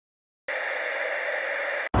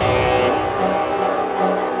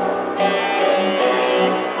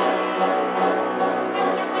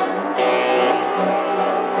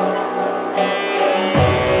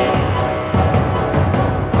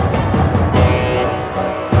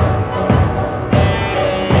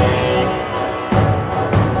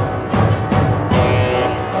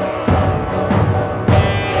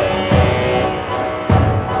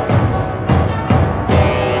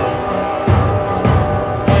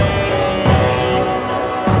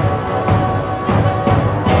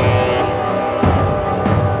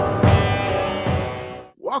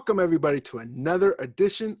Welcome everybody to another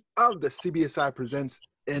edition of the CBSI Presents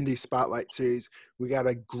Indie Spotlight Series. We got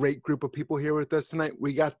a great group of people here with us tonight.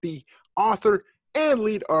 We got the author and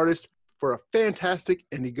lead artist for a fantastic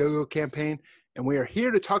Indiegogo campaign, and we are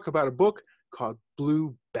here to talk about a book called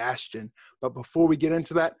Blue Bastion. But before we get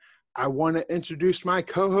into that, I want to introduce my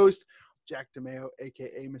co-host, Jack DeMeo,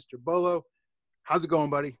 aka Mr. Bolo. How's it going,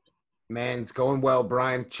 buddy? Man, it's going well,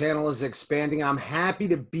 Brian. Channel is expanding. I'm happy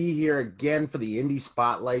to be here again for the Indie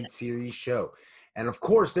Spotlight Series show. And of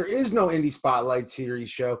course, there is no Indie Spotlight Series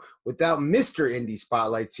show without Mr. Indie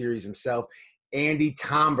Spotlight Series himself, Andy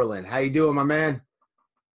Tomberlin. How you doing, my man?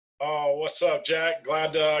 Oh, what's up, Jack?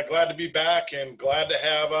 Glad to be back and glad to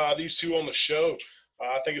have these two on the show.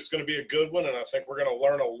 I think it's going to be a good one, and I think we're going to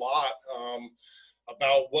learn a lot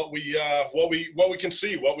about what we can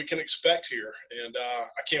see, what we can expect here, and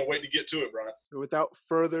I can't wait to get to it, Brian. So without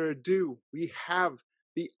further ado, we have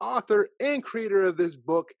the author and creator of this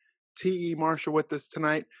book, T.E. Marshall, with us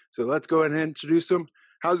tonight. So let's go ahead and introduce him.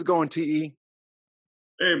 How's it going, T.E.?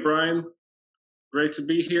 Hey, Brian. Great to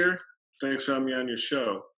be here. Thanks for having me on your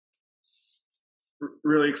show.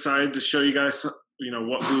 Really excited to show you guys,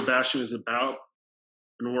 what Blue Bastion is about.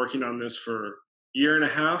 Been working on this for a year and a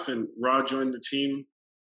half, and Rod joined the team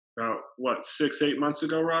about 6-8 months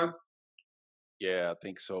ago, Rod? Yeah, I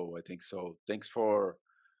think so. Thanks for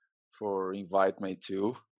inviting me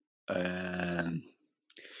too. And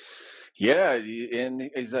yeah, and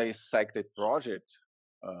it's a excited project.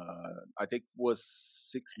 I think it was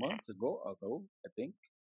 6 months ago, I think.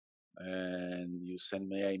 And you sent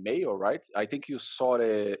me an email, right? I think you saw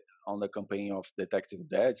it on the campaign of Detective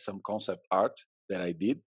Dad, some concept art that I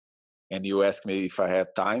did. And you asked me if I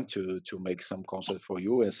had time to make some concept for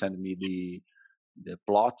you and send me the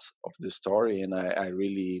plot of the story. And I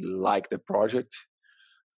really like the project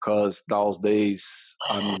because nowadays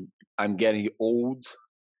I'm getting old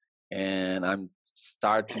and I'm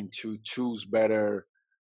starting to choose better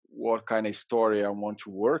what kind of story I want to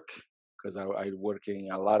work, because I work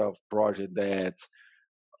in a lot of project that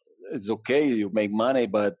it's okay, you make money,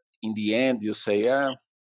 but in the end you say, yeah,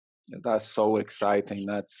 that's so exciting,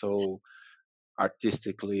 that's so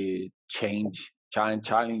artistically challenging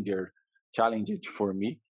for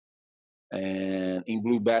me. And in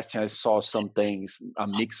Blue Bastion, I saw some things, a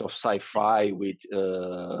mix of sci-fi with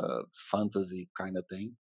fantasy kind of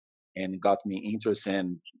thing, and got me interested.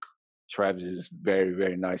 And Travis is very,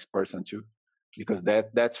 very nice person too, because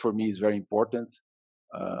that's for me is very important.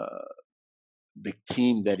 The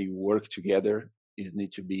team that you work together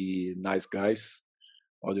need to be nice guys,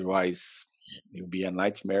 otherwise it'll be a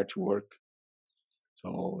nightmare to work.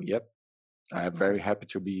 So yep, I'm very happy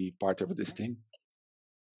to be part of this team.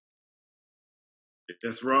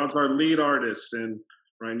 Yes, Rod's our lead artist, and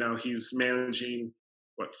right now he's managing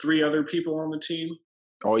 3 other people on the team.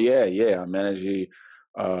 Oh yeah, I'm managing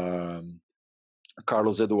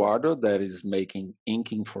Carlos Eduardo, that is making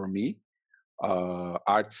inking for me,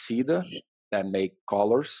 Art Cida, that make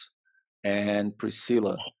colors, and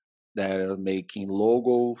Priscilla, that are making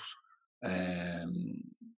logos and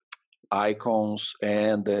icons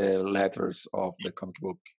and the letters of the comic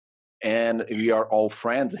book. And we are all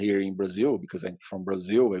friends here in Brazil, because I'm from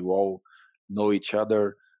Brazil. We all know each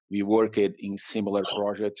other. We worked in similar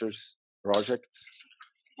projects.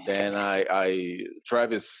 Then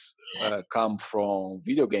Travis come from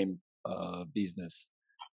video game business,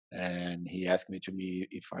 and he asked me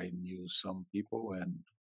if I knew some people and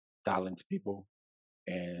talent people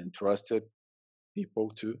and trusted people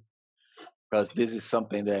too, because this is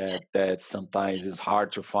something that sometimes is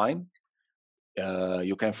hard to find.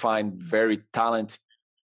 You can find very talented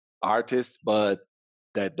artists, but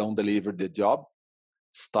that don't deliver the job,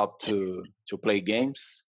 stop to play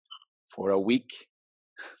games for a week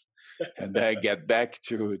and then get back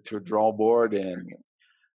to draw board.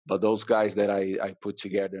 But those guys that I put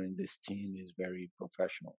together in this team is very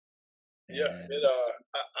professional. Yeah,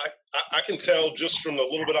 I can tell just from the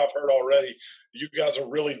little bit I've heard already, you guys are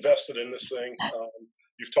really vested in this thing.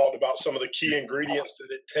 You've talked about some of the key ingredients that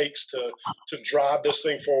it takes to drive this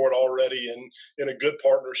thing forward already, and in a good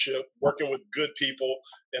partnership, working with good people,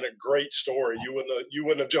 and a great story. You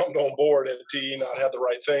wouldn't have jumped on board at TE not had the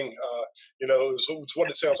right thing. It's what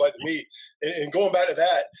it sounds like to me. And going back to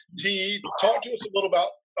that, TE, talk to us a little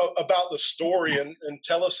about the story and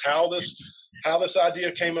tell us how this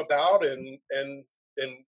idea came about, and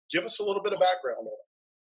give us a little bit of background on it.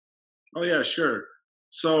 Oh yeah, sure.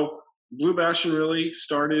 So Blue Bastion really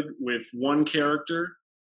started with one character.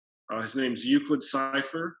 His name's Euclid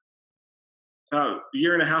Cipher. About a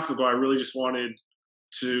year and a half ago, I really just wanted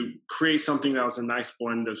to create something that was a nice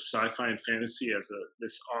blend of sci-fi and fantasy as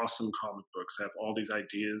this awesome comic books. I have all these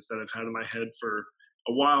ideas that I've had in my head for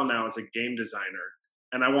a while now as a game designer.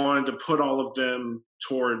 And I wanted to put all of them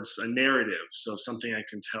towards a narrative, so something I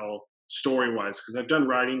can tell story-wise, because I've done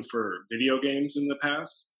writing for video games in the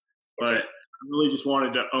past, but I really just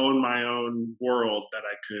wanted to own my own world that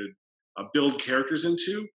I could build characters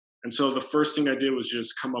into. And so the first thing I did was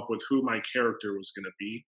just come up with who my character was going to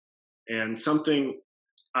be. And something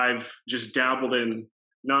I've just dabbled in,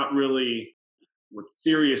 not really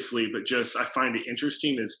seriously, but just I find it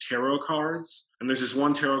interesting, is tarot cards. And there's this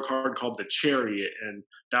one tarot card called the Chariot, and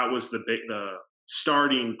that was the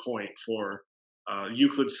starting point for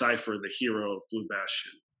Euclid Cipher, the hero of Blue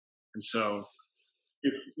Bastion. And so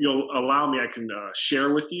if you'll allow me, I can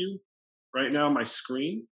share with you right now my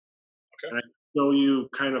screen. Okay. And I can show you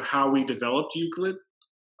kind of how we developed Euclid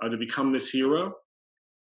to become this hero.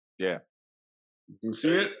 Yeah. You can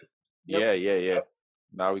see it? Yeah.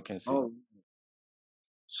 Now we can see. Oh.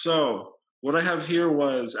 So what I have here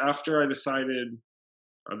was, after I decided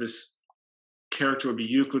this character would be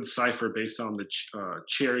Euclid Cipher based on the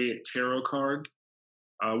Chariot tarot card,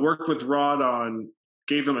 worked with Rod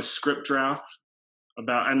gave him a script draft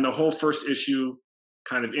and the whole first issue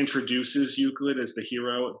kind of introduces Euclid as the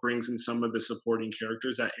hero. It brings in some of the supporting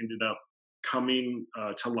characters that ended up coming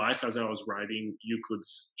to life as I was writing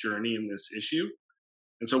Euclid's journey in this issue.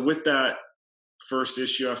 And so with that first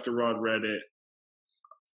issue, after Rod read it,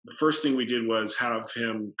 the first thing we did was have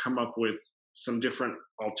him come up with some different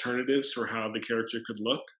alternatives for how the character could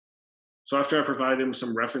look. So after I provided him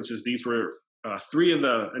some references, these were 3 of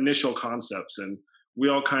the initial concepts, and we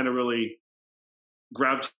all kind of really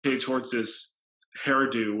gravitated towards this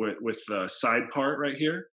hairdo with the side part right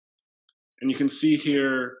here. And you can see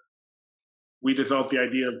here, we developed the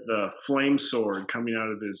idea of the flame sword coming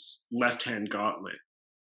out of his left-hand gauntlet.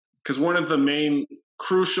 Because one of the main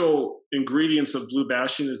crucial ingredients of Blue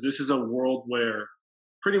Bastion is this is a world where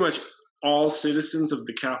pretty much all citizens of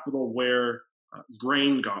the capital wear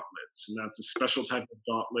grain gauntlets. And that's a special type of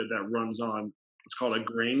gauntlet that runs on what's called a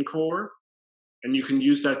grain core. And you can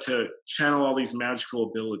use that to channel all these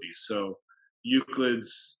magical abilities. So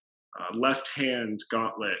Euclid's left-hand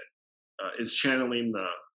gauntlet is channeling the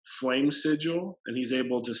flame sigil, and he's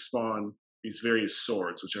able to spawn these various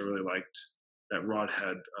swords, which I really liked that Rod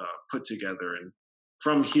had put together. And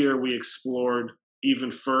from here, we explored even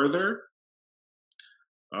further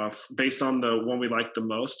based on the one we liked the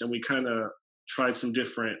most, and we kind of tried some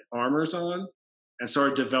different armors on and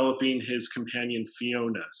started developing his companion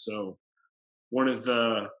Fiona. So one of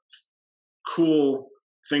the cool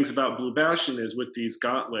things about Blue Bastion is with these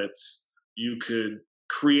gauntlets, you could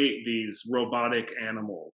create these robotic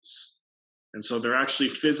animals. And so they're actually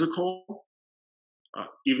physical.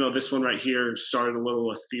 Even though this one right here started a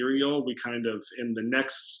little ethereal, we kind of, in the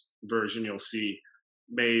next version you'll see,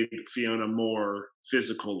 made Fiona more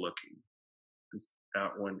physical looking.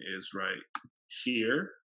 That one is right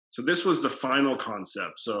here. So this was the final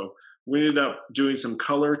concept. So we ended up doing some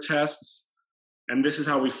color tests, and this is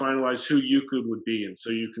how we finalized who Euclid would be. And so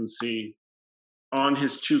you can see on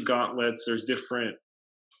his 2 gauntlets, there's different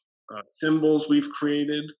symbols we've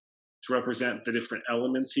created to represent the different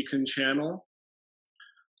elements he can channel.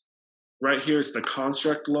 Right here is the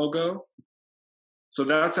construct logo. So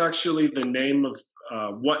that's actually the name of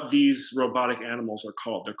what these robotic animals are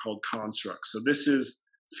called. They're called constructs. So this is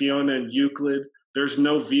Fiona and Euclid. There's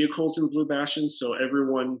no vehicles in Blue Bastion, so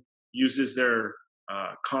everyone uses their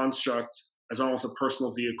construct as almost a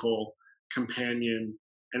personal vehicle companion.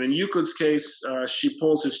 And in Euclid's case, she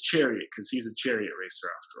pulls his chariot because he's a chariot racer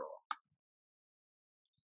after all.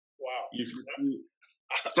 Wow. You can see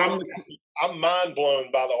I'm mind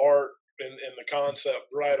blown by the art and the concept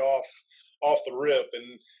right off the rip,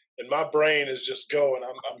 and my brain is just going.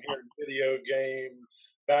 I'm hearing video game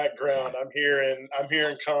background. I'm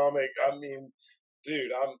hearing comic. I mean,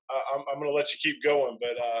 dude, I'm gonna let you keep going,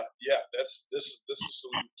 but yeah, this is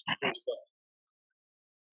some cool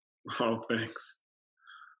stuff. Oh, thanks.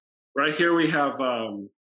 Right here we have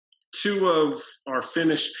 2 of our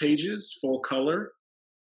finished pages, full color,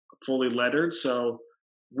 fully lettered. So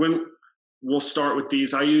when we'll start with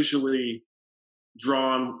these, I usually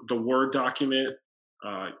draw on the Word document,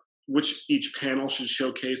 which each panel should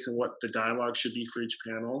showcase and what the dialogue should be for each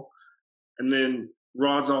panel. And then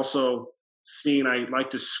Rod's also seen I like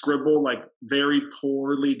to scribble like very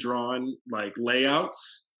poorly drawn like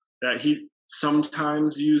layouts that he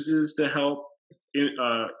sometimes uses to help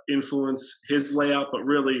influence his layout, but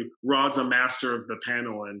really Rod's a master of the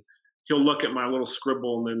panel, and he'll look at my little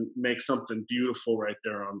scribble and then make something beautiful right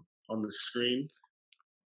there on the screen.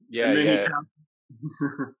 Yeah.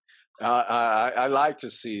 I like to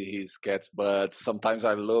see his sketch, but sometimes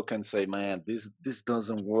I look and say, "Man, this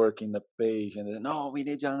doesn't work in the page." And then, no, we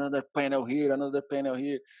need another panel here, another panel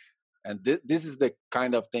here. And this is the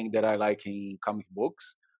kind of thing that I like in comic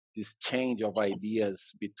books. This change of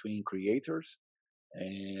ideas between creators,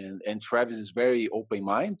 and Travis is very open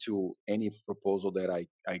mind to any proposal that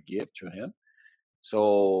I give to him.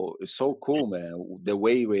 So it's so cool, man. The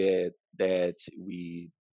way that we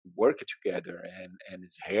work together, and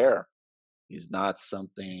his hair is not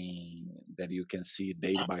something that you can see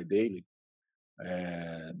daily by daily.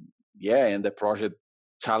 And yeah, and the project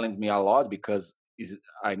challenged me a lot because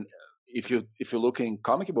I if you look in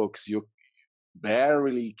comic books, you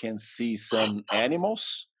barely can see some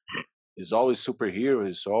animals. It's always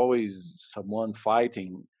superheroes, always someone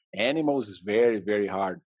fighting. Animals is very, very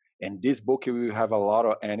hard. And this book you will have a lot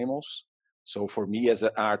of animals. So for me as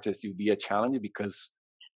an artist, it will be a challenge because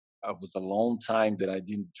it was a long time that I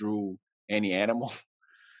didn't draw any animal.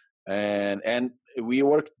 And we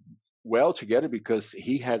worked well together because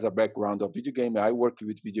he has a background of video game. I worked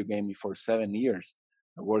with video game for 7 years.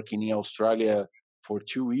 I worked in Australia for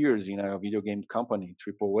 2 years in a video game company,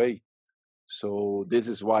 AAA. So this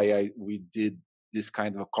is why we did this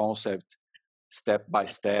kind of concept step by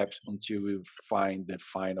step until we find the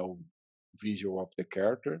final visual of the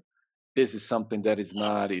character. This is something that is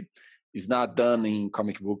not done in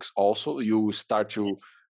comic books. Also, you start to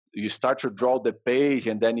draw the page,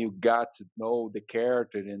 and then you got to know the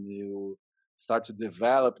character, and you start to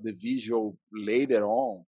develop the visual later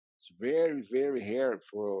on. It's very, very hard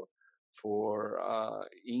for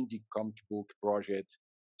indie comic book project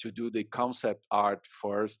to do the concept art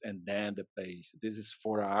first and then the page. This is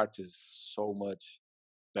for artists so much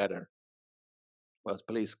better. But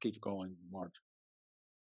please keep going, Mark.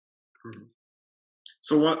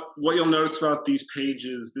 So what you'll notice about these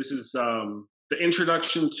pages, this is the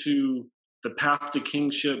introduction to the Path to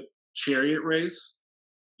Kingship chariot race.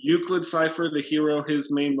 Euclid Cypher, the hero,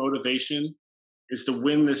 his main motivation is to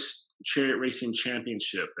win this chariot racing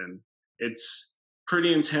championship. And it's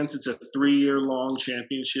pretty intense. It's a 3-year-long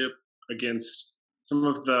championship against some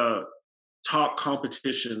of the top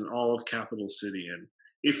competition, all of Capital City. And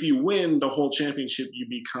if you win the whole championship, you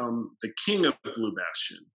become the king of Blue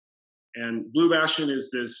Bastion. And Blue Bastion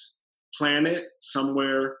is this planet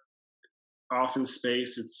somewhere off in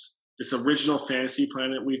space. It's this original fantasy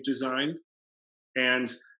planet we've designed.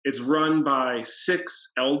 And it's run by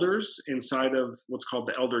 6 elders inside of what's called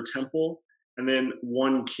the Elder Temple, and then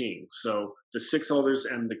 1 king. So the 6 elders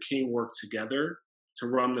and the king work together to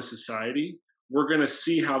run the society. We're going to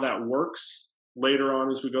see how that works later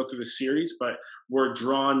on as we go through the series, but we're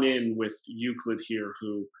drawn in with Euclid here,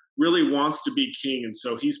 who really wants to be king. And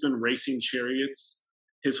so he's been racing chariots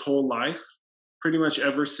his whole life, pretty much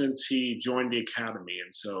ever since he joined the academy.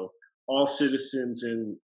 And so all citizens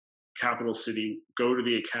in Capital City go to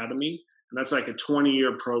the academy, and that's like a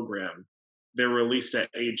 20-year program. They're released at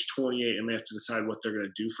age 28, and they have to decide what they're going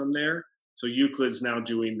to do from there. So Euclid's now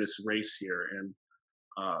doing this race here, and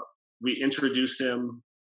we introduce him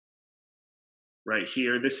right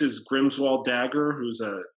here. This is Grimswald Dagger, who's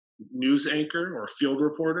a news anchor or field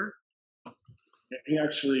reporter. He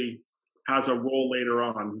actually has a role later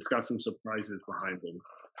on. He's got some surprises behind him.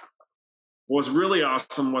 What was really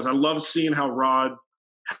awesome was I love seeing how Rod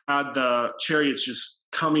had the chariots just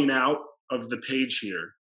coming out of the page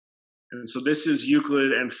here. And so this is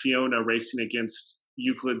Euclid and Fiona racing against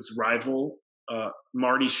Euclid's rival,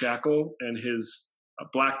 Marty Shackle, and his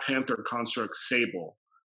Black Panther construct, Sable.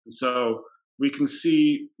 And so we can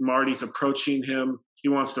see Marty's approaching him. He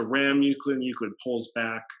wants to ram Euclid, and Euclid pulls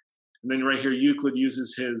back. And then right here, Euclid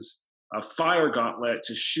uses his fire gauntlet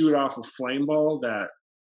to shoot off a flame ball that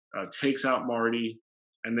takes out Marty.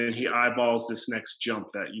 And then he eyeballs this next jump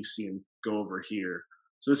that you see him go over here.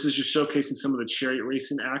 So this is just showcasing some of the chariot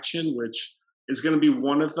racing action, which is going to be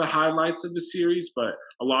one of the highlights of the series, but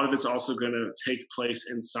a lot of it's also going to take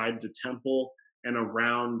place inside the temple and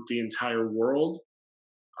around the entire world.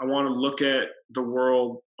 I want to look at the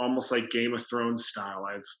world almost like Game of Thrones style.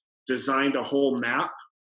 I've designed a whole map.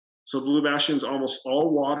 So Blue Bastion is almost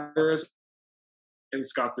all water, and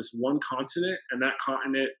it's got this one continent, and that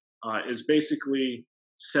continent is basically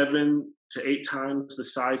 7 to 8 times the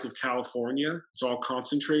size of California. It's all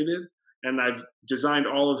concentrated. And I've designed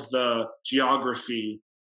all of the geography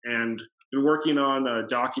and been working on a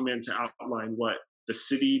document to outline what the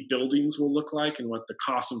city buildings will look like and what the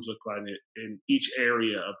costumes look like in each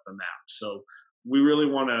area of the map. So we really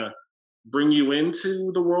want to bring you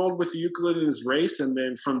into the world with Euclid and his race. And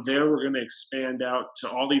then from there, we're going to expand out to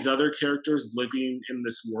all these other characters living in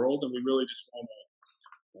this world. And we really just want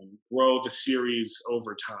to grow the series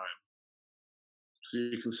over time. So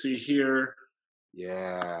you can see here,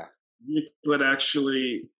 Yeah. Euclid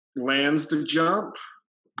actually lands the jump.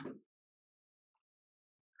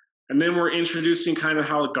 And then we're introducing kind of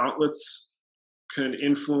how gauntlets can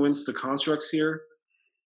influence the constructs here.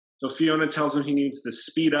 So Fiona tells him he needs to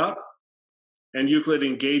speed up, and Euclid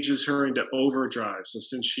engages her into overdrive. So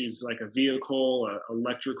since she's like a vehicle, an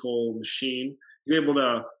electrical machine, he's able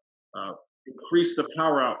to increase the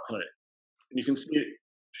power output. And you can see it,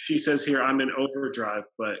 she says here, I'm in overdrive,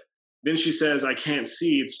 but then she says, I can't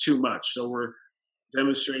see, it's too much. So we're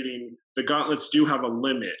demonstrating the gauntlets do have a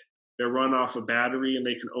limit. They're run off a battery and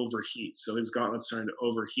they can overheat. So his gauntlet's starting to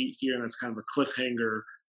overheat here, and that's kind of a cliffhanger.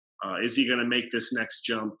 Is he going to make this next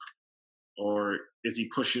jump, or is he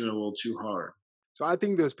pushing it a little too hard? So I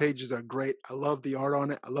think those pages are great. I love the art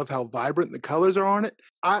on it. I love how vibrant the colors are on it.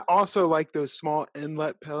 I also like those small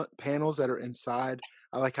inlet panels that are inside.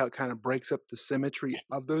 I like how it kind of breaks up the symmetry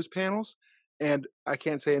of those panels. And I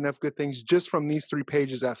can't say enough good things just from these 3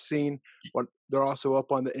 pages I've seen. They're also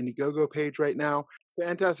up on the Indiegogo page right now.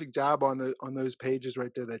 Fantastic job on those pages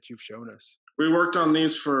right there that you've shown us. We worked on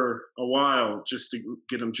these for a while just to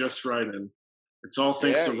get them just right, and it's all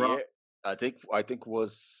thanks to Rob. Yeah. I think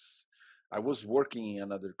I was working in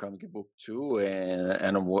another comic book too,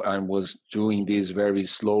 and I was doing this very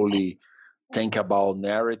slowly. Think about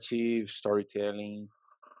narrative storytelling.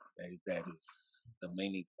 That is the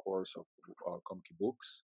main course of our comic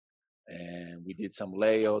books, and we did some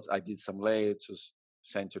layouts. I did some layouts,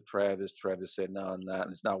 sent to Travis. Travis said, "No,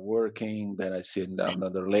 it's not working." Then I sent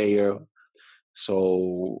another layer.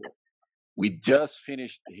 So we just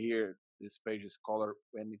finished here. This page is color,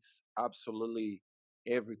 and it's absolutely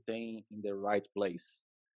everything in the right place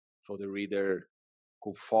for the reader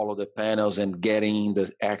who follow the panels and getting the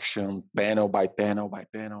action panel by panel by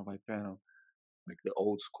panel by panel, like the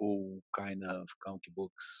old school kind of comic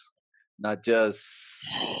books, not just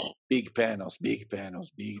big panels,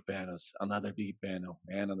 another big panel,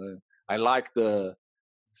 and another. I like the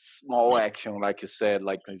small action, like you said,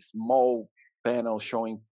 like a small panel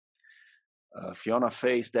showing Fiona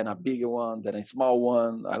face, then a bigger one, then a small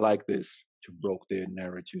one. I like this to broke the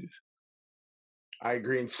narrative. I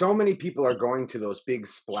agree. And so many people are going to those big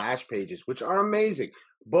splash pages, which are amazing.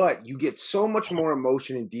 But you get so much more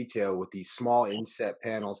emotion and detail with these small inset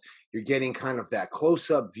panels. You're getting kind of that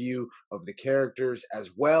close-up view of the characters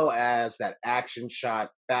as well as that action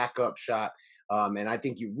shot, backup shot. And I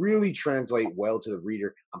think you really translate well to the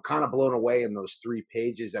reader. I'm kind of blown away in those 3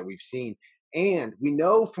 pages that we've seen. And we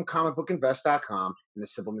know from comicbookinvest.com and the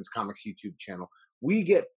Simpleman's Comics YouTube channel, we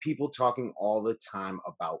get people talking all the time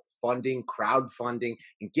about funding, crowdfunding,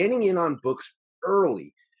 and getting in on books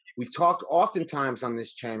early. We've talked oftentimes on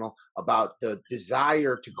this channel about the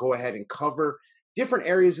desire to go ahead and cover different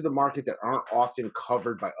areas of the market that aren't often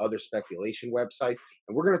covered by other speculation websites.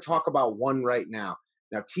 And we're going to talk about one right now.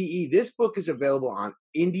 Now, TE, this book is available on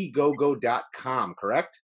Indiegogo.com,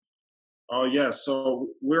 correct? Oh, yeah. So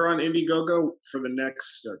we're on Indiegogo for the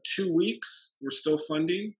next 2 weeks. We're still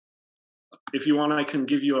funding. If you want, I can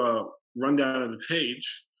give you a rundown of the page.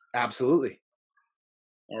 Absolutely.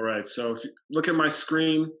 All right. So if you look at my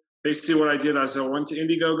screen, basically what I did is I went to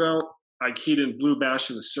Indiegogo. I keyed in Blue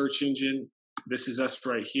Bastion, the search engine. This is us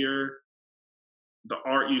right here. The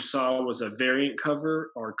art you saw was a variant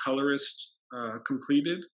cover our colorist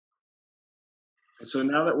completed. And so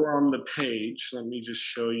now that we're on the page, let me just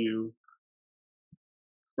show you.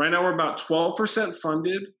 Right now we're about 12%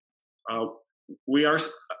 funded. We are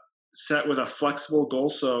set with a flexible goal,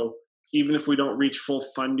 so even if we don't reach full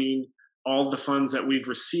funding, all the funds that we've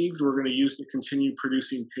received we're going to use to continue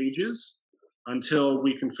producing pages until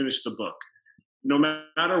we can finish the book. No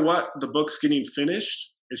matter what, the book's getting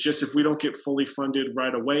finished. It's just if we don't get fully funded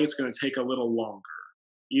right away, it's going to take a little longer.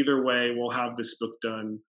 Either way, we'll have this book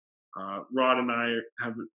done. Rod and I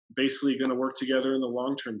have basically going to work together in the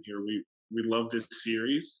long term here. We love this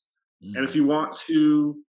series. And if you want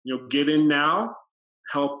to get in now,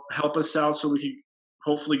 help us out so we can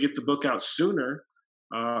hopefully get the book out sooner.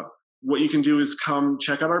 What you can do is come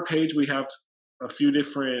check out our page. We have a few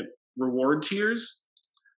different reward tiers.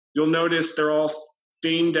 You'll notice they're all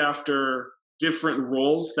themed after different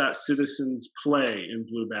roles that citizens play in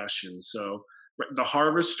Blue Bastion. So the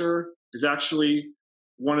Harvester is actually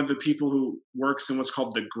one of the people who works in what's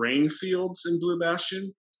called the grain fields in Blue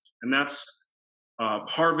Bastion. And that's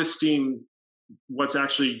harvesting what's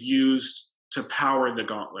actually used to power the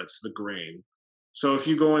gauntlets, the grain. So if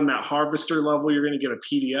you go in that harvester level, you're going to get a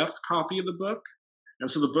PDF copy of the book. And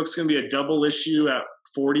so the book's going to be a double issue at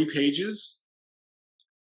 40 pages.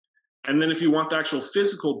 And then if you want the actual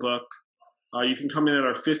physical book, You can come in at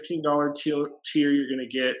our $15 tier. You're going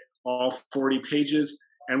to get all 40 pages.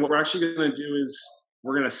 And what we're actually going to do is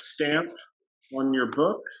we're going to stamp on your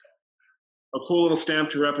book a cool little stamp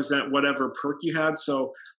to represent whatever perk you had.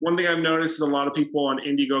 So one thing I've noticed is a lot of people on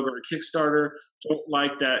Indiegogo or Kickstarter don't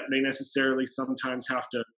like that they necessarily sometimes have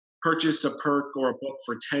to purchase a perk or a book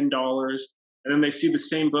for $10, and then they see the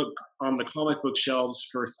same book on the comic book shelves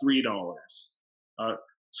for $3.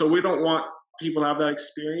 So we don't want people to have that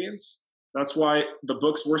experience. That's why the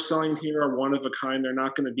books we're selling here are one of a kind. They're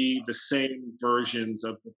not going to be the same versions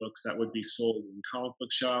of the books that would be sold in comic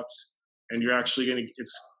book shops. And you're actually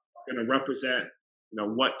it's going to represent,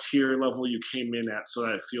 what tier level you came in at, so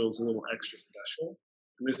that it feels a little extra special.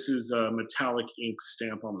 And this is a metallic ink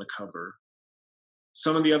stamp on the cover.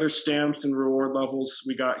 Some of the other stamps and reward levels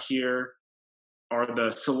we got here are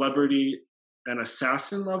the celebrity and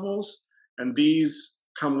assassin levels. And these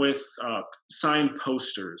come with signed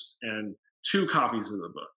posters and 2 copies of the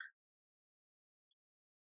book.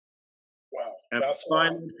 Wow. And the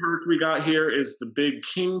final perk we got here is the Big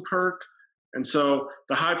King perk. And so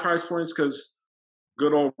the high price points, because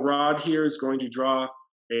good old Rod here is going to draw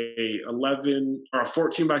a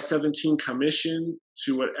 14 by 17 commission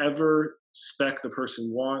to whatever spec the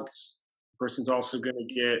person wants. The person's also going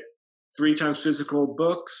to get 3 times physical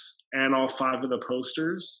books and all 5 of the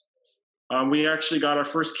posters. We actually got our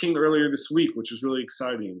first king earlier this week, which was really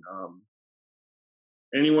exciting.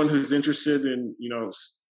 Anyone who's interested in,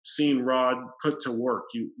 seeing Rod put to work,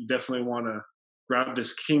 you definitely want to grab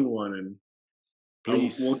this king one. And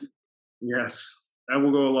please. Yes, that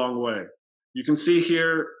will go a long way. You can see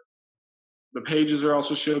here, the pages are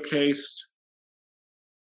also showcased.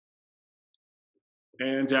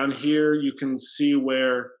 And down here, you can see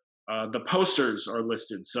where the posters are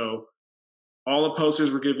listed. So all the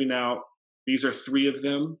posters we're giving out, these are 3 of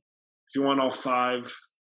them. If you want all 5,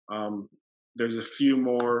 there's a few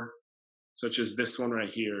more, such as this one right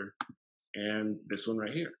here and this one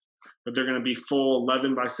right here. But they're going to be full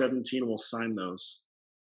 11 by 17. We'll sign those.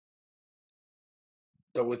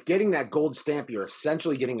 So with getting that gold stamp, you're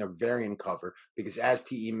essentially getting a variant cover, because as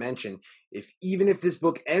TE mentioned, even if this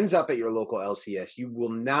book ends up at your local LCS, you will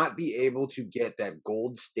not be able to get that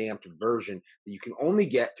gold stamped version that you can only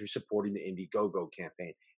get through supporting the Indiegogo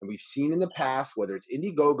campaign. And we've seen in the past, whether it's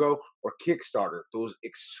Indiegogo or Kickstarter, those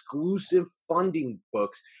exclusive funding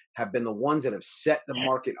books have been the ones that have set the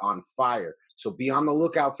market on fire. So be on the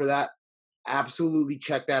lookout for that. Absolutely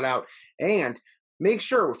check that out. And make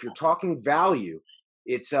sure, if you're talking value,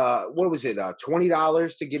 it's what was it,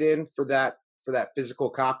 $20 to get in for that physical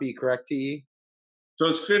copy, correct, TE? So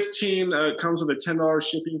it's $15. It comes with a $10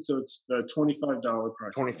 shipping, so it's the $25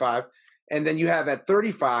 price. $25, and then you have at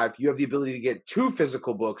 $35, you have the ability to get 2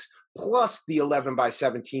 physical books plus the 11 by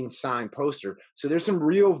 17 signed poster. So there's some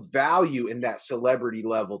real value in that celebrity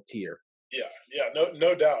level tier. Yeah,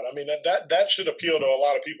 no doubt. I mean, that should appeal to a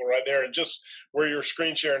lot of people right there. And just where you're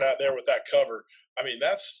screen sharing out there with that cover, I mean,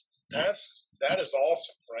 that is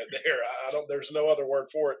awesome right there. There's no other word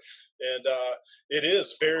for it. And it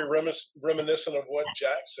is very reminiscent of what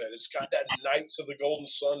Jack said. It's got that Knights of the Golden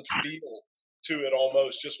Sun feel to it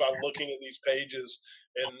almost, just by looking at these pages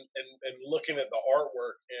and looking at the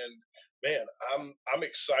artwork. And man, I'm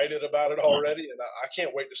excited about it already, and I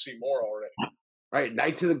can't wait to see more already. Right,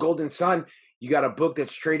 Knights of the Golden Sun, you got a book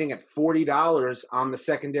that's trading at $40 on the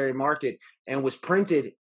secondary market and was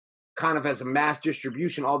printed kind of as a mass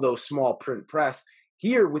distribution, although small print press.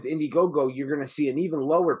 Here with Indiegogo, you're going to see an even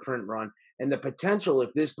lower print run, and the potential,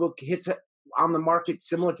 if this book hits on the market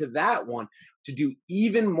similar to that one, to do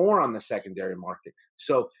even more on the secondary market.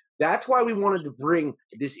 So that's why we wanted to bring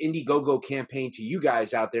this Indiegogo campaign to you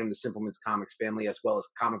guys out there in the Simpleman's Comics family, as well as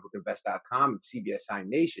comicbookinvest.com and CBSI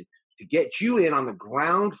Nation, to get you in on the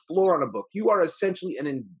ground floor on a book. You are essentially an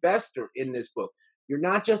investor in this book. You're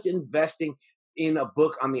not just investing in a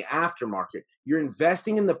book on the aftermarket. You're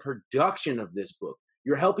investing in the production of this book.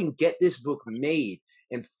 You're helping get this book made.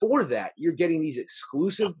 And for that, you're getting these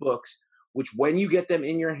exclusive books, which when you get them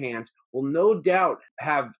in your hands, will no doubt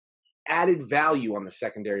have added value on the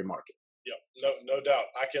secondary market. Yeah, no doubt.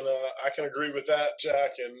 I can agree with that,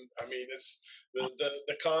 Jack. And I mean, it's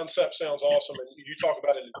the concept sounds awesome. And you talk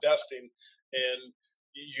about investing, and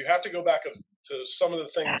you have to go back to some of the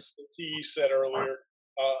things that T said earlier.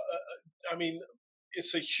 I mean,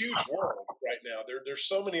 it's a huge world right now. There's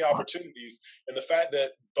so many opportunities, and the fact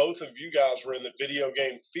that both of you guys were in the video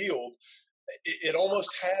game field, it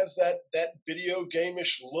almost has that video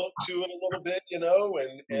game-ish look to it a little bit,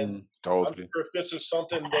 and totally. I'm sure if this is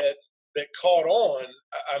something that caught on,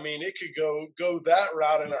 I mean, it could go that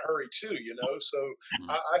route in a hurry too, So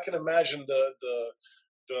I can imagine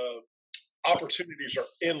the opportunities are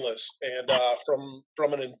endless. And from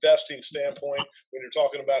an investing standpoint, when you're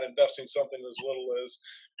talking about investing something as little as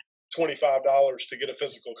 $25 to get a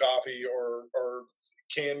physical copy, or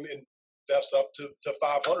can invest up to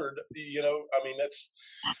 500, I mean, that's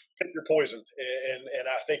pick your poison. And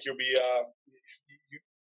I think you'll be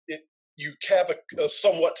you have a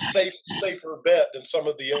somewhat safer bet than some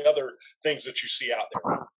of the other things that you see out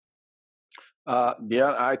there.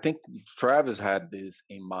 Yeah, I think Travis had this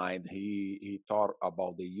in mind. He thought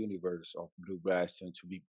about the universe of Blue Bastion to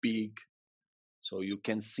be big, so you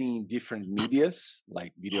can see in different medias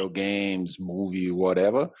like video games, movie,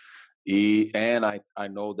 whatever. And I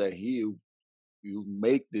know that you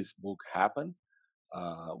make this book happen.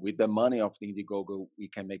 With the money of the Indiegogo, we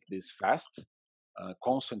can make this fast.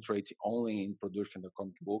 Concentrate only in producing the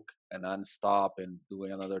comic book and unstop and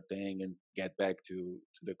doing another thing and get back to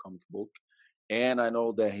the comic book. And I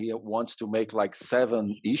know that he wants to make like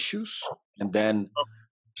 7 issues and then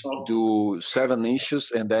do 7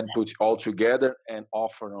 issues and then put it all together and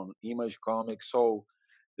offer on Image Comics. So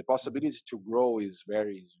the possibility to grow is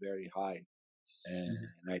very high. And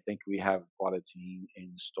I think we have quality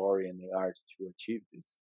in story and the art to achieve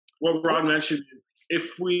this. What Rod mentioned,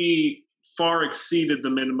 if we far exceeded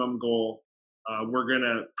the minimum goal, we're going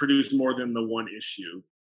to produce more than the 1 issue.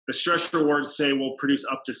 The stretch rewards say we'll produce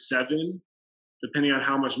up to 7, depending on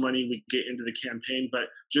how much money we get into the campaign. But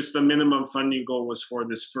just the minimum funding goal was for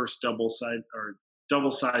this first double-sized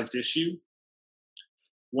issue.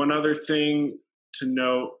 One other thing to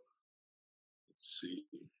note, let's see.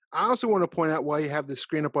 I also want to point out why you have the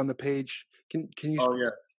screen up on the page. Can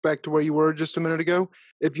you back to where you were just a minute ago?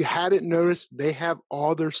 If you hadn't noticed, they have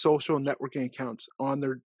all their social networking accounts on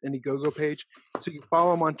their Indiegogo page. So you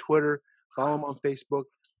follow them on Twitter, follow them on Facebook,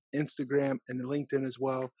 Instagram, and LinkedIn as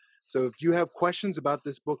well. So if you have questions about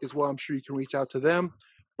this book as well, I'm sure you can reach out to them.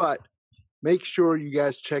 But make sure you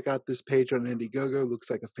guys check out this page on Indiegogo. It looks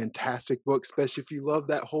like a fantastic book, especially if you love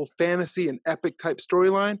that whole fantasy and epic type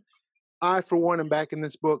storyline. I, for one, am back in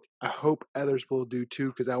this book. I hope others will do too,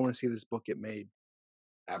 because I want to see this book get made.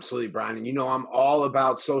 Absolutely, Brian. And I'm all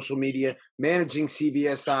about social media, managing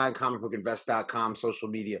CBSI and comicbookinvest.com social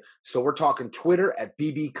media. So we're talking Twitter at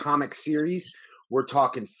BB Comic Series. We're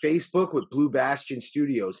talking Facebook with Blue Bastion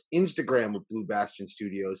Studios, Instagram with Blue Bastion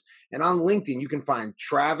Studios, and on LinkedIn you can find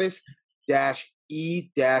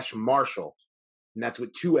Travis-E-Marshall, and that's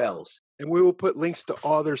with 2 L's. And we will put links to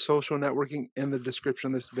all their social networking in the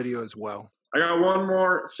description of this video as well. I got one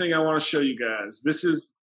more thing I want to show you guys. This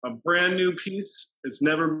is a brand new piece. It's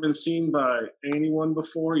never been seen by anyone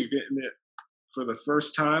before. You're getting it for the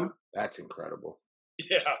first time. That's incredible.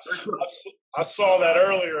 Yeah, I saw that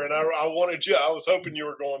earlier, and I was hoping you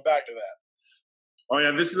were going back to that. Oh,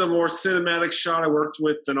 yeah, this is a more cinematic shot. I worked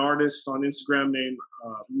with an artist on Instagram named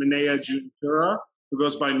Minea Juntura, who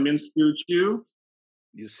goes by Minstu.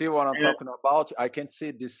 You see what I'm talking about? I can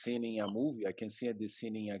see this scene in a movie. I can see this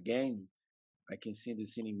scene in a game. I can see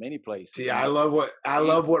this scene in many places. See, I love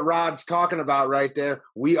what Rod's talking about right there.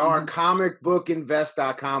 We are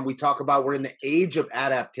comicbookinvest.com. We talk about we're in the age of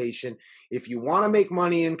adaptation. If you want to make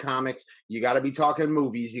money in comics, you got to be talking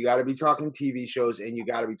movies, you got to be talking TV shows, and you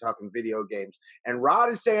got to be talking video games. And Rod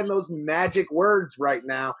is saying those magic words right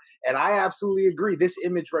now, and I absolutely agree. This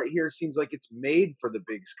image right here seems like it's made for the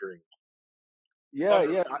big screen.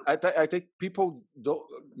 Yeah. I think people don't.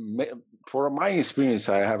 For my experience,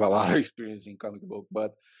 I have a lot of experience in comic book,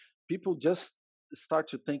 but people just start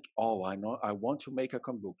to think, "Oh, I know, I want to make a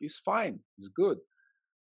comic book. It's fine, it's good."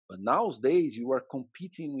 But nowadays, you are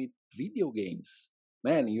competing with video games.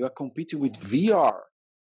 Man, you are competing with VR.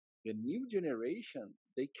 The new generation,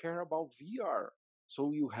 they care about VR,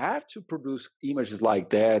 so you have to produce images like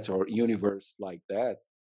that or universe like that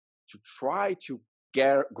to try to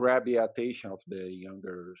grab the attention of the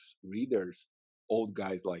younger readers. Old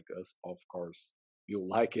guys like us, of course, you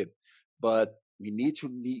like it, but we need to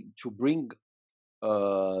bring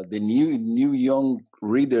the new young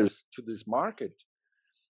readers to this market,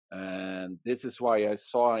 and this is why I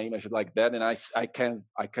saw an image like that, and I can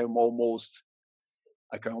almost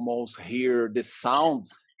hear the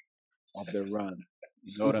sound of the run.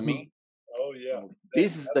 You know what I mean? Oh, yeah.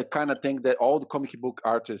 This is the kind of thing that all the comic book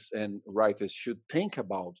artists and writers should think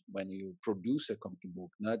about when you produce a comic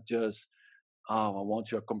book, not just, I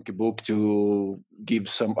want your comic book to give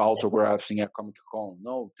some autographs in a Comic Con.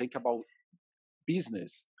 No, think about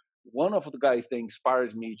business. One of the guys that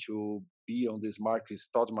inspires me to be on this market is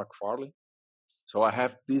Todd McFarlane. So I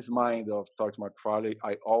have this mind of Todd McFarlane.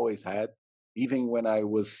 I always had. Even when I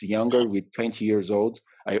was younger, with 20 years old,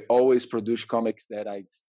 I always produced comics that I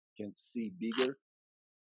can see bigger.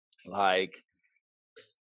 Like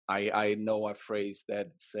I know a phrase that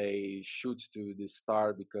say shoot to the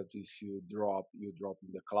star, because if you drop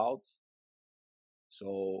in the clouds.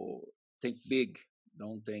 So think big,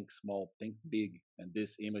 don't think small, think big. And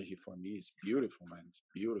this image for me is beautiful, man. It's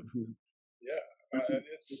beautiful. Yeah, and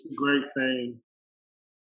It's a great thing.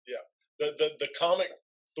 yeah, the comic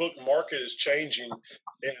book market is changing,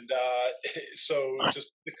 and so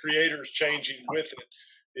just the creators changing with it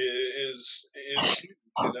is huge.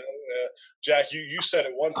 You know, Jack, you said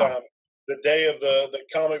it one time. The day of the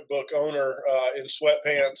comic book owner in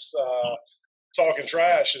sweatpants talking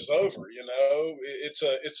trash is over. You know,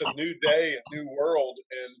 it's a new day, a new world,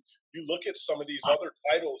 and you look at some of these other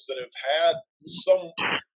titles that have had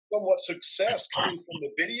somewhat success coming from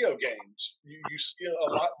the video games. You see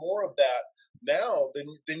a lot more of that now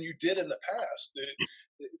than you did in the past.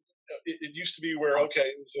 It used to be where,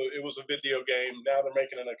 okay, it was a video game. Now they're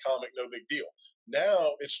making it a comic, no big deal.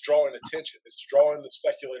 Now it's drawing attention. It's drawing the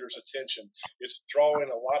speculators' attention. It's drawing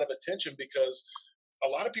a lot of attention because a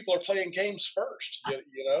lot of people are playing games first.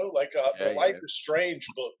 You know, like the Life is Strange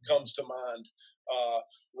book comes to mind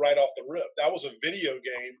right off the rip. That was a video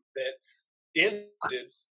game that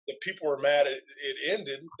ended. The people were mad at it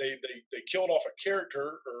ended. They killed off a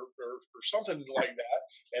character or something like that,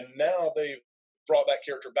 and now they've brought that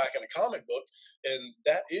character back in a comic book, and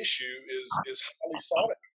that issue is highly sought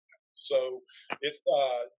after. So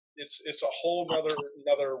it's a whole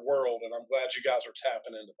another world, and I'm glad you guys are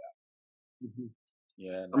tapping into that. Mm-hmm.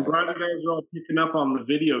 Yeah, I'm glad you guys are all picking up on the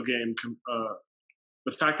video game,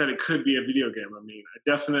 the fact that it could be a video game. I mean, I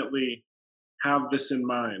definitely have this in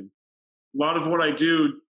mind. A lot of what I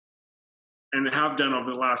do and have done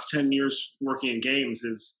over the last 10 years working in games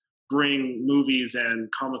is bring movies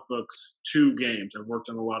and comic books to games. I've worked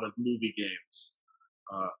on a lot of movie games.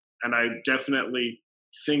 And I definitely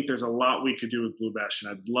think there's a lot we could do with Blue Bastion.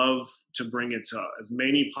 I'd love to bring it to as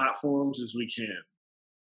many platforms as we can.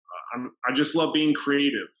 I just love being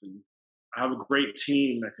creative, and I have a great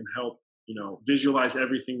team that can help, visualize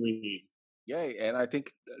everything we need. Yeah, and I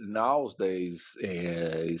think nowadays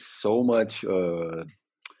is so much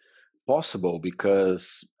possible,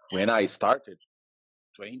 because when I started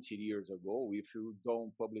 20 years ago, if you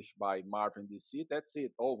don't publish by Marvel and DC, that's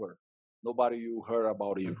it, over. Nobody will hear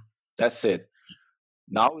about you. That's it.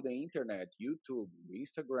 Now the internet, YouTube,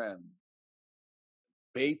 Instagram,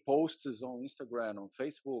 pay posts on Instagram, on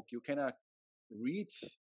Facebook, you can reach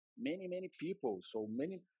many people. So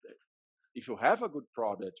many, if you have a good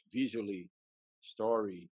product, visually,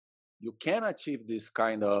 story, you can achieve this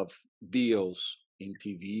kind of deals in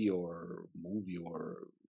TV or movie or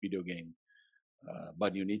video game.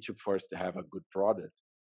 But you need to first have a good product.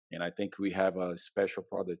 And I think we have a special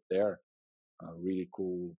product there, a really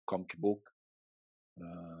cool comic book.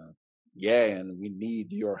 And we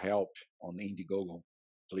need your help on Indiegogo,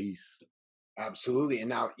 please. Absolutely. And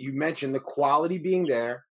now you mentioned the quality being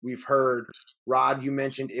there. We've heard, Rod, you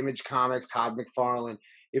mentioned Image Comics, Todd McFarlane.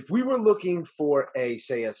 If we were looking for a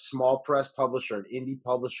small press publisher, an indie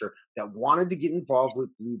publisher that wanted to get involved with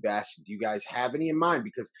Blue Bastion, do you guys have any in mind?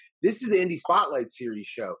 Because this is the Indie Spotlight Series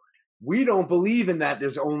show. We don't believe in that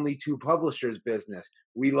there's only two publishers business.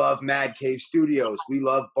 We love Mad Cave Studios. We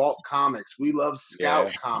love Vault Comics. We love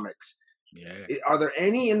Scout Comics. Yeah. Are there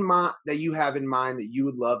any in mind that you have in mind that you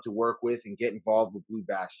would love to work with and get involved with Blue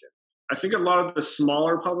Bastion? I think a lot of the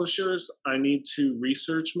smaller publishers I need to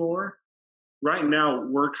research more. Right now,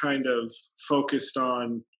 we're kind of focused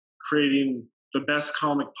on creating the best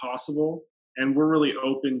comic possible, and we're really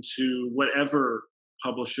open to whatever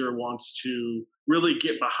publisher wants to really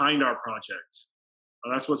get behind our project.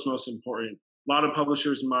 That's what's most important. A lot of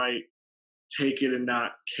publishers might take it and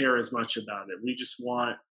not care as much about it. We just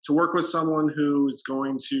want to work with someone who is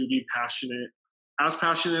going to be as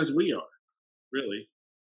passionate as we are, really.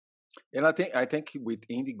 And I think with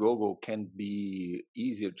Indiegogo can be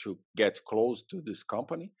easier to get close to this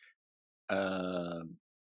company.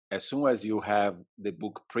 As soon as you have the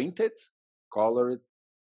book printed, colored,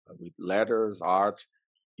 with letters, art,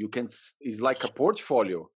 you can. It's like a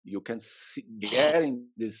portfolio. You can get in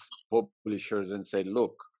these publishers and say,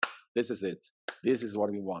 "Look, this is it. This is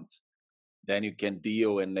what we want." Then you can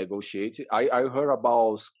deal and negotiate. I heard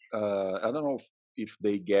about. I don't know if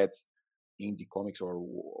they get indie comics or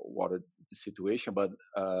what the situation, but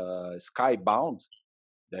Skybound,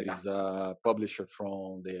 that is a publisher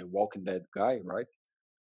from the Walking Dead guy, right?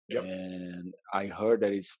 Yep. And I heard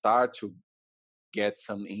that it start to get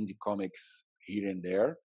some indie comics here and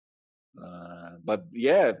there. But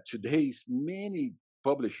yeah, today's many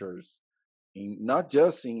publishers, not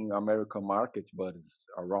just in American markets, but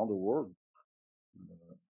around the world.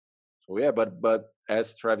 So yeah, but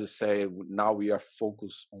as Travis said, now we are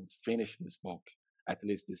focused on finish this book, at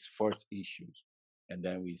least this first issue, and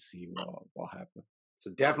then we see what happens. So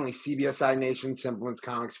definitely CBSI Nation, Simplements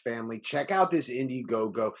Comics family. Check out this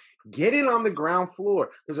Indiegogo. Get in on the ground floor.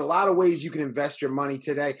 There's a lot of ways you can invest your money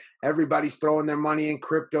today. Everybody's throwing their money in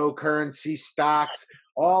cryptocurrency, stocks,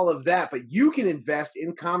 all of that. But you can invest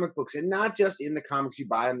in comic books, and not just in the comics you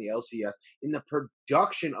buy on the LCS, in the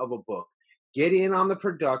production of a book. Get in on the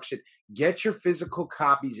production. Get your physical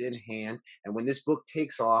copies in hand. And when this book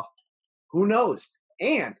takes off, who knows?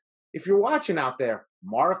 And if you're watching out there,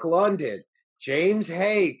 Mark London, James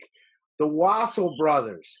Hake, the Wassel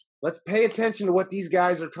brothers. Let's pay attention to what these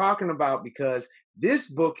guys are talking about, because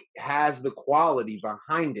this book has the quality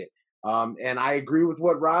behind it. And I agree with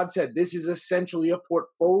what Rod said. This is essentially a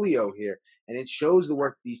portfolio here, and it shows the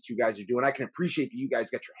work these two guys are doing. I can appreciate that you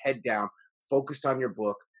guys got your head down, focused on your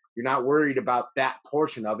book. You're not worried about that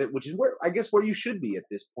portion of it, which is where you should be at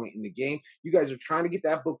this point in the game. You guys are trying to get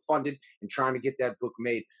that book funded and trying to get that book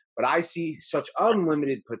made. But I see such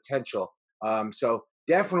unlimited potential. So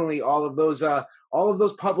definitely all of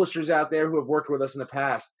those publishers out there who have worked with us in the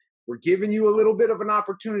past, we're giving you a little bit of an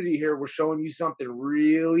opportunity here. We're showing you something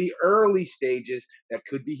really early stages that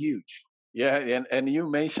could be huge. Yeah, and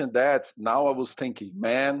you mentioned that. Now I was thinking,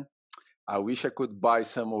 man, I wish I could buy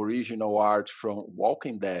some original art from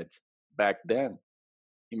Walking Dead back then.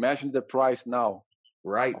 Imagine the price now.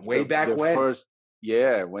 Right, way back when.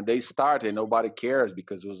 When they started, nobody cares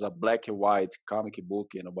because it was a black and white comic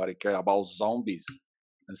book and nobody cared about zombies.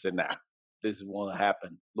 And said, nah, this won't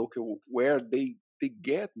happen. Look at where they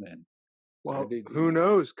get, man. Well, who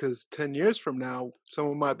knows? Because 10 years from now,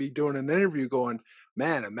 someone might be doing an interview going,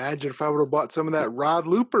 man, imagine if I would have bought some of that Rod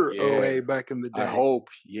Looper OA back in the day. I hope.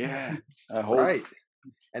 Yeah, I hope. Right.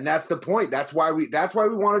 And that's the point. That's why we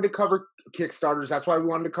wanted to cover Kickstarters. That's why we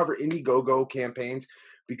wanted to cover Indiegogo campaigns,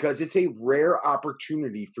 because it's a rare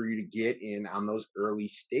opportunity for you to get in on those early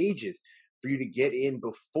stages, for you to get in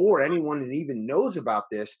before anyone even knows about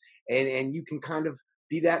this. And you can kind of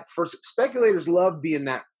be that first. Speculators love being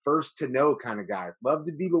that first to know kind of guy, love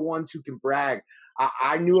to be the ones who can brag.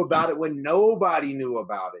 I knew about it when nobody knew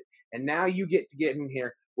about it. And now you get to get in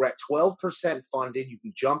here. We're at 12% funded. You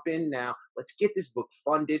can jump in now. Let's get this book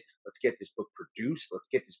funded. Let's get this book produced. Let's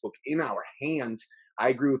get this book in our hands. I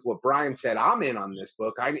agree with what Brian said. I'm in on this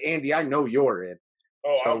book. Andy, I know you're in.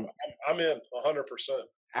 Oh, so, I'm in 100%.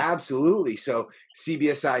 Absolutely. So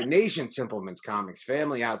CBSI Nation, Simplements Comics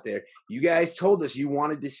family out there, you guys told us you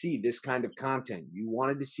wanted to see this kind of content. You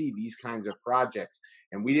wanted to see these kinds of projects.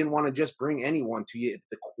 And we didn't want to just bring anyone to you.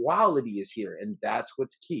 The quality is here, and that's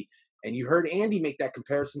what's key. And you heard Andy make that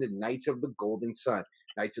comparison to Knights of the Golden Sun.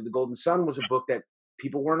 Knights of the Golden Sun was a book that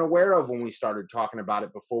people weren't aware of when we started talking about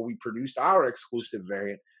it before we produced our exclusive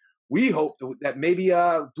variant. We hope that maybe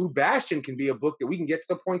Blue Bastion can be a book that we can get to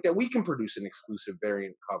the point that we can produce an exclusive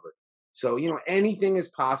variant cover. So, anything is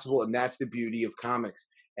possible, and that's the beauty of comics.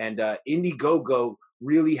 And Indiegogo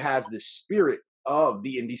really has the spirit of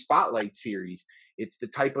the Indie Spotlight series. It's the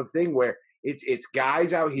type of thing where it's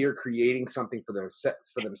guys out here creating something for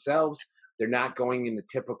themselves. They're not going in the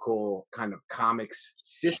typical kind of comics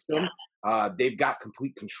system. They've got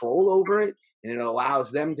complete control over it, and it allows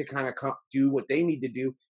them to kind of do what they need to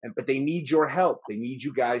do. But they need your help. They need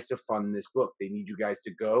you guys to fund this book. They need you guys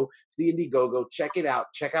to go to the Indiegogo, check it out,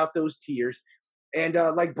 check out those tiers. And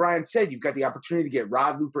like Brian said, you've got the opportunity to get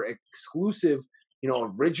Rod Looper exclusive,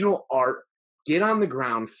 original art, get on the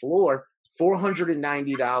ground floor,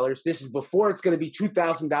 $490. This is before it's going to be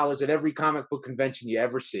 $2,000 at every comic book convention you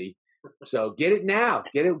ever see. So get it now.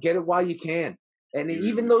 Get it while you can. And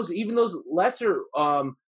even those lesser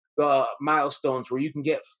milestones where you can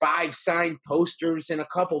get 5 signed posters and a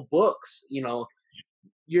couple books,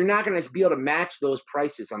 you're not going to be able to match those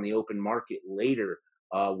prices on the open market later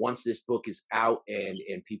once this book is out and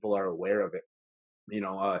people are aware of it.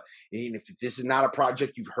 If this is not a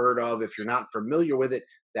project you've heard of, if you're not familiar with it,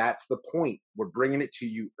 that's the point. We're bringing it to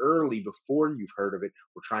you early before you've heard of it.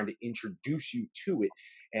 We're trying to introduce you to it.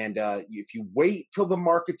 And if you wait till the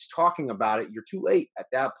market's talking about it, you're too late. At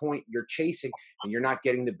that point, you're chasing and you're not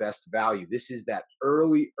getting the best value. This is that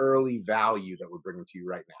early value that we're bringing to you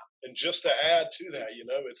right now. And just to add to that,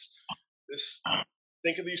 it's this.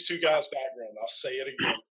 Think of these two guys' background. I'll say it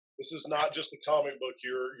again. This is not just a comic book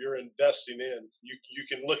you're investing in. You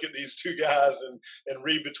can look at these two guys and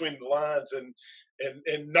read between the lines and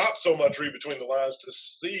not so much read between the lines to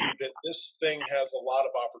see that this thing has a lot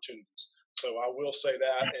of opportunities. So I will say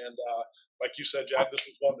that. And like you said, Jack, this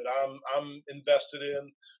is one that I'm invested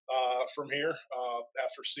in from here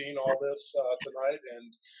after seeing all this tonight,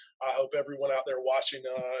 and I hope everyone out there watching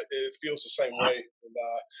it feels the same way. And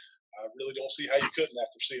I really don't see how you couldn't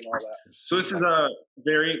after seeing all that. So this is a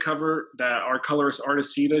variant cover that our colorist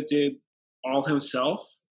Artesita did all himself.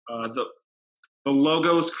 The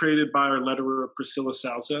logo is created by our letterer Priscilla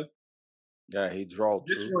Salza. Yeah, he drew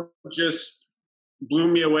too. This one just blew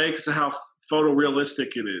me away because of how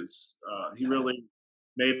photorealistic it is. He really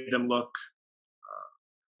made them look.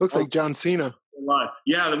 Looks like John Cena. A lot.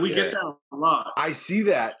 Yeah, we get that a lot. I see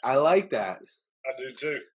that. I like that. I do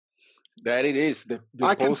too. That it is the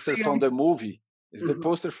poster from the movie. It's the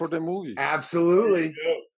poster for the movie. Absolutely.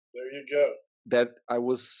 There you go. That I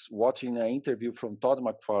was watching an interview from Todd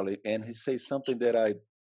McFarlane, and he says something that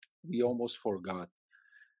we almost forgot.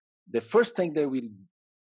 The first thing that we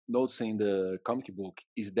notice in the comic book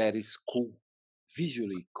is that it's cool,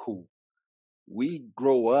 visually cool. We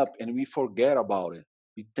grow up and we forget about it.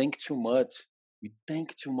 We think too much.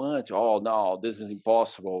 Oh no, this is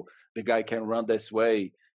impossible. The guy can run this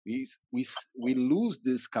way. We lose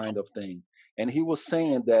this kind of thing. And he was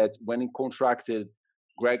saying that when he contracted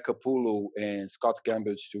Greg Capullo and Scott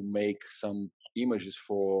Gambage to make some images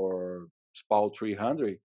for Spawn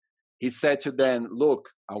 300, he said to them, "Look,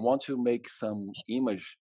 I want to make some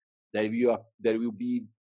image that will be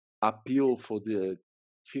appeal for the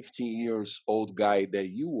 15 years old guy that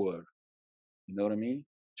you were." You know what I mean?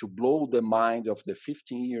 To blow the mind of the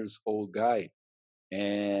 15 years old guy.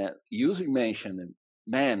 And you mentioned,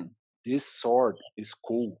 man, this sword is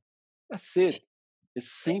cool. That's it.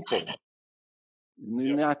 It's simple.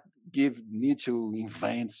 You not need to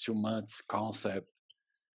invent too much concept.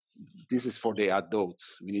 This is for the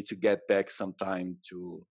adults. We need to get back some time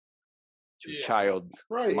to child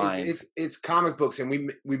mind. It's comic books, and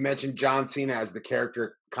we mentioned John Cena as the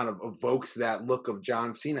character kind of evokes that look of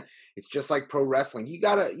John Cena. It's just like pro wrestling. You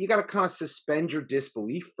gotta kind of suspend your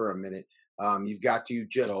disbelief for a minute. You've got to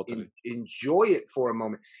just enjoy it for a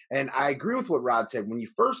moment. And I agree with what Rod said. When you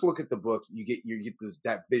first look at the book, you get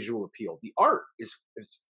that visual appeal. The art is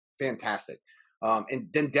fantastic. And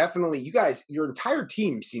then definitely you guys, your entire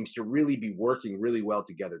team seems to really be working really well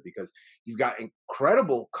together because you've got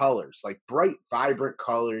incredible colors, like bright, vibrant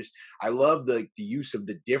colors. I love the use of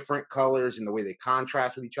the different colors and the way they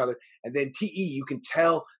contrast with each other. And then TE, you can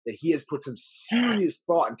tell that he has put some serious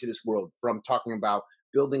thought into this world, from talking about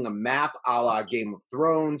building a map a la Game of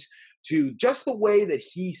Thrones to just the way that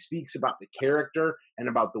he speaks about the character and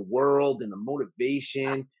about the world and the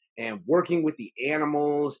motivation and working with the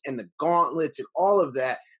animals and the gauntlets and all of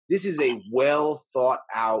that. This is a well thought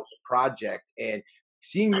out project, and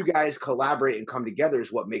seeing you guys collaborate and come together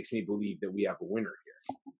is what makes me believe that we have a winner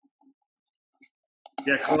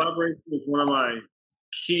here. Yeah, collaboration is one of my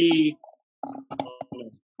key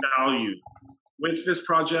values with this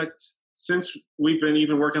project. Since we've been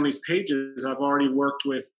even working on these pages, I've already worked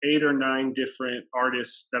with 8 or 9 different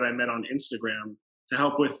artists that I met on Instagram to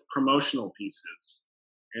help with promotional pieces.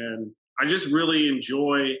 And I just really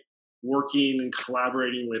enjoy working and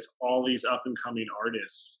collaborating with all these up and coming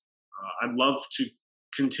artists. I'd love to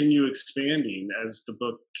continue expanding as the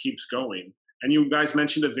book keeps going. And you guys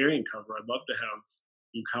mentioned a variant cover. I'd love to have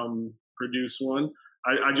you come produce one.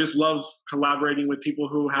 I just love collaborating with people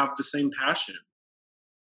who have the same passion.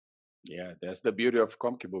 Yeah, that's the beauty of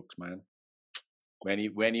comic books, man. When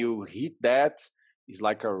you hit that, it's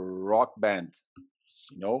like a rock band,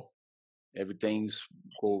 you know? Everything's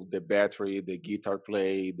cool. The battery, the guitar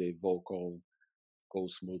play, the vocal go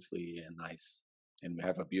smoothly and nice, and we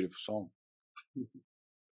have a beautiful song.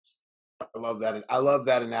 I love that. I love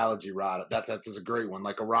that analogy, Rod. That's a great one,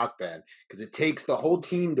 like a rock band, because it takes the whole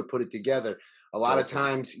team to put it together. A lot of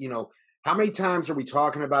times, how many times are we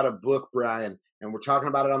talking about a book, Brian, and we're talking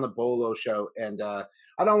about it on the Bolo show? And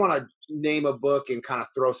I don't want to name a book and kind of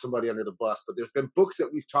throw somebody under the bus, but there's been books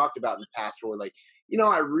that we've talked about in the past where we're like,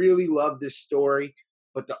 I really love this story,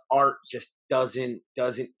 but the art just doesn't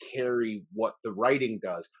carry what the writing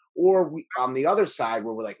does. Or we, on the other side,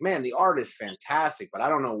 where we're like, man, the art is fantastic, but I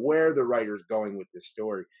don't know where the writer's going with this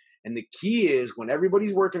story. And the key is when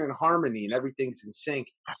everybody's working in harmony and everything's in sync,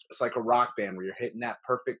 it's just like a rock band where you're hitting that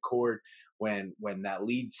perfect chord when that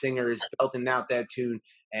lead singer is belting out that tune.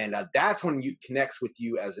 And that's when it connects with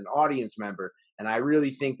you as an audience member. And I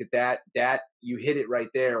really think that you hit it right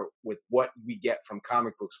there with what we get from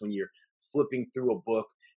comic books when you're flipping through a book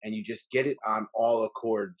and you just get it on all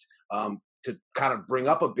accords. To kind of bring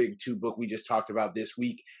up a big 2 book we just talked about this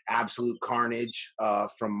week, Absolute Carnage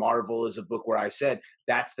from Marvel is a book where I said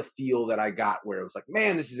that's the feel that I got, where it was like,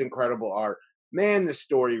 man, this is incredible art. man, the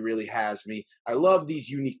story really has me. I love these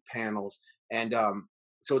unique panels. And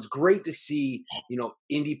so it's great to see,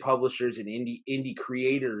 indie publishers and indie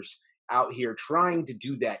creators out here trying to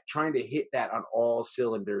do that, trying to hit that on all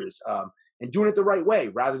cylinders, and doing it the right way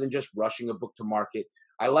rather than just rushing a book to market.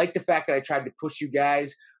 I like the fact that I tried to push you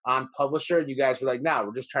guys on publisher, and you guys were like, no,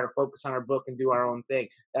 we're just trying to focus on our book and do our own thing.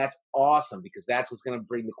 That's awesome, because that's what's going to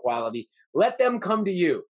bring the quality. Let them come to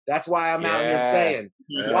you. That's why I'm out here saying,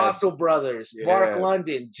 Wassel Brothers, Mark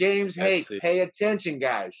London, James Hake, pay attention,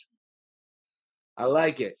 guys. I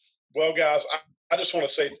like it. Well, guys, I just want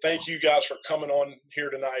to say thank you guys for coming on here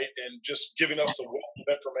tonight and just giving us the wealth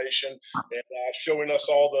of information and showing us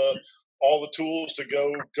all the tools to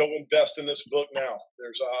go invest in this book now.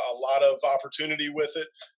 There's a lot of opportunity with it,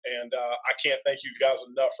 and I can't thank you guys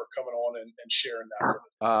enough for coming on and sharing that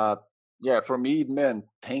with us. For me, man,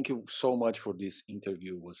 thank you so much for this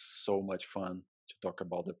interview. It was so much fun to talk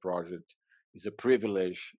about the project. It's a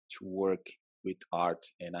privilege to work with art,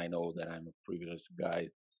 and I know that I'm a privileged guy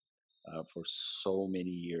for so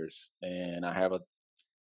many years. And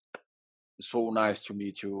it's so nice to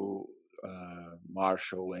meet you,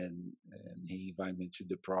 Marshall, and he invited me to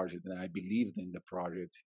the project, and I believed in the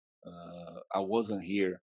project. I wasn't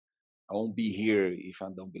here. I won't be here if I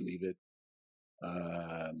don't believe it.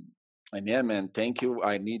 And yeah, man, thank you.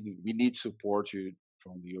 We need support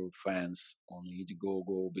from your fans on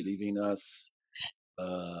Indiegogo. Believe in us.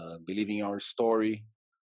 Believe in our story.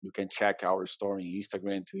 You can check our story on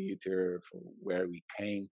Instagram, Twitter, for where we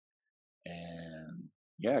came. And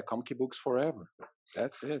yeah, Comic Books forever.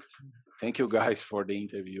 That's it. Thank you guys for the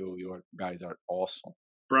interview. You guys are awesome.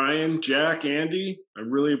 Brian, Jack, Andy, I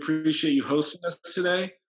really appreciate you hosting us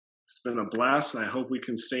today. It's been a blast, and I hope we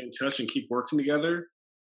can stay in touch and keep working together.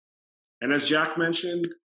 And as Jack mentioned,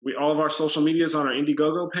 all of our social media is on our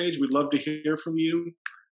Indiegogo page. We'd love to hear from you.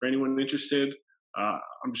 For anyone interested,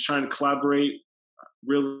 I'm just trying to collaborate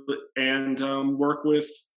and work with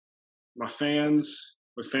my fans,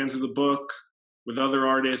 with fans of the book, with other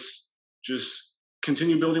artists, just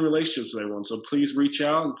continue building relationships with everyone. So please reach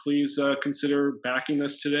out and please consider backing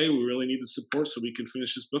us today. We really need the support so we can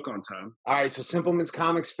finish this book on time. All right, so Simpleman's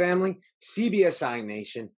Comics family, CBSI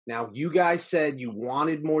Nation. Now, you guys said you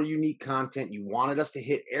wanted more unique content. You wanted us to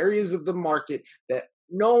hit areas of the market that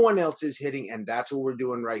no one else is hitting, and that's what we're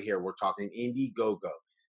doing right here. We're talking Indiegogo.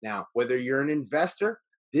 Now, whether you're an investor,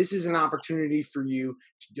 this is an opportunity for you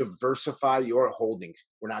to diversify your holdings.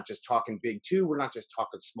 We're not just talking big two. We're not just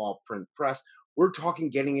talking small print press. We're talking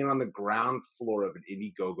getting in on the ground floor of an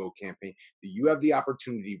Indiegogo campaign. You have the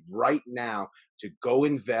opportunity right now to go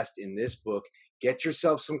invest in this book, get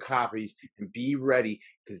yourself some copies, and be ready,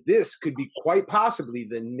 because this could be quite possibly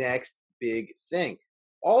the next big thing.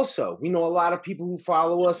 Also, we know a lot of people who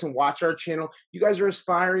follow us and watch our channel. You guys are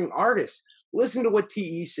aspiring artists. Listen to what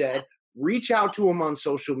TE said. Reach out to him on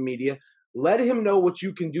social media. Let him know what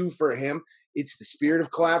you can do for him. It's the spirit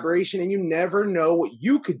of collaboration, and you never know what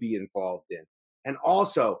you could be involved in. And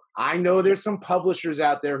also, I know there's some publishers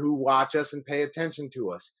out there who watch us and pay attention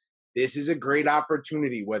to us. This is a great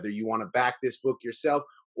opportunity, whether you want to back this book yourself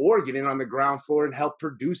or get in on the ground floor and help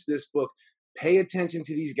produce this book. Pay attention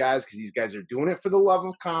to these guys, because these guys are doing it for the love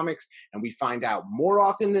of comics. And we find out more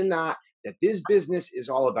often than not that this business is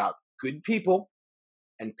all about good people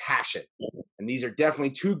and passion. And these are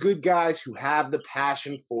definitely two good guys who have the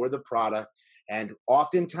passion for the product. And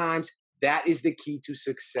oftentimes, that is the key to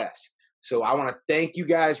success. So I want to thank you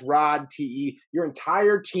guys, Rod, TE, your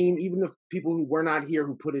entire team, even the people who were not here,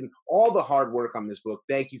 who put in all the hard work on this book.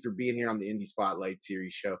 Thank you for being here on the Indie Spotlight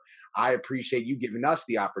Series show. I appreciate you giving us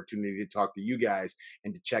the opportunity to talk to you guys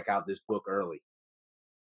and to check out this book early.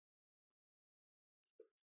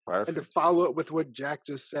 And to follow up with what Jack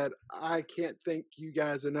just said, I can't thank you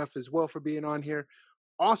guys enough as well for being on here.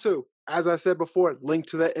 Also, as I said before, link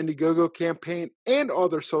to that Indiegogo campaign and all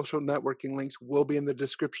their social networking links will be in the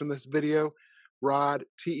description of this video. Rod,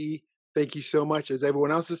 TE, thank you so much. As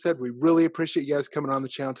everyone else has said, we really appreciate you guys coming on the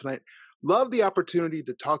channel tonight. Love the opportunity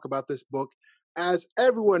to talk about this book. As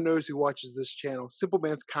everyone knows who watches this channel, Simple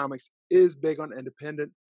Man's Comics is big on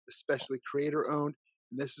independent, especially creator-owned.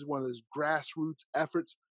 And this is one of those grassroots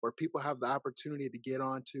efforts where people have the opportunity to get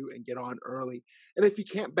on to and get on early. And if you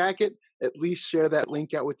can't back it, at least share that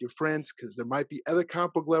link out with your friends, because there might be other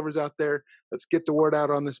comic book lovers out there. Let's get the word out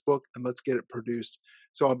on this book and let's get it produced.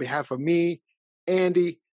 So on behalf of me,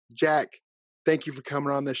 Andy, Jack, thank you for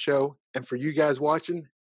coming on this show. And for you guys watching,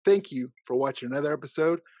 thank you for watching another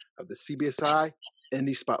episode of the CBSI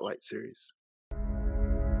Indie Spotlight Series.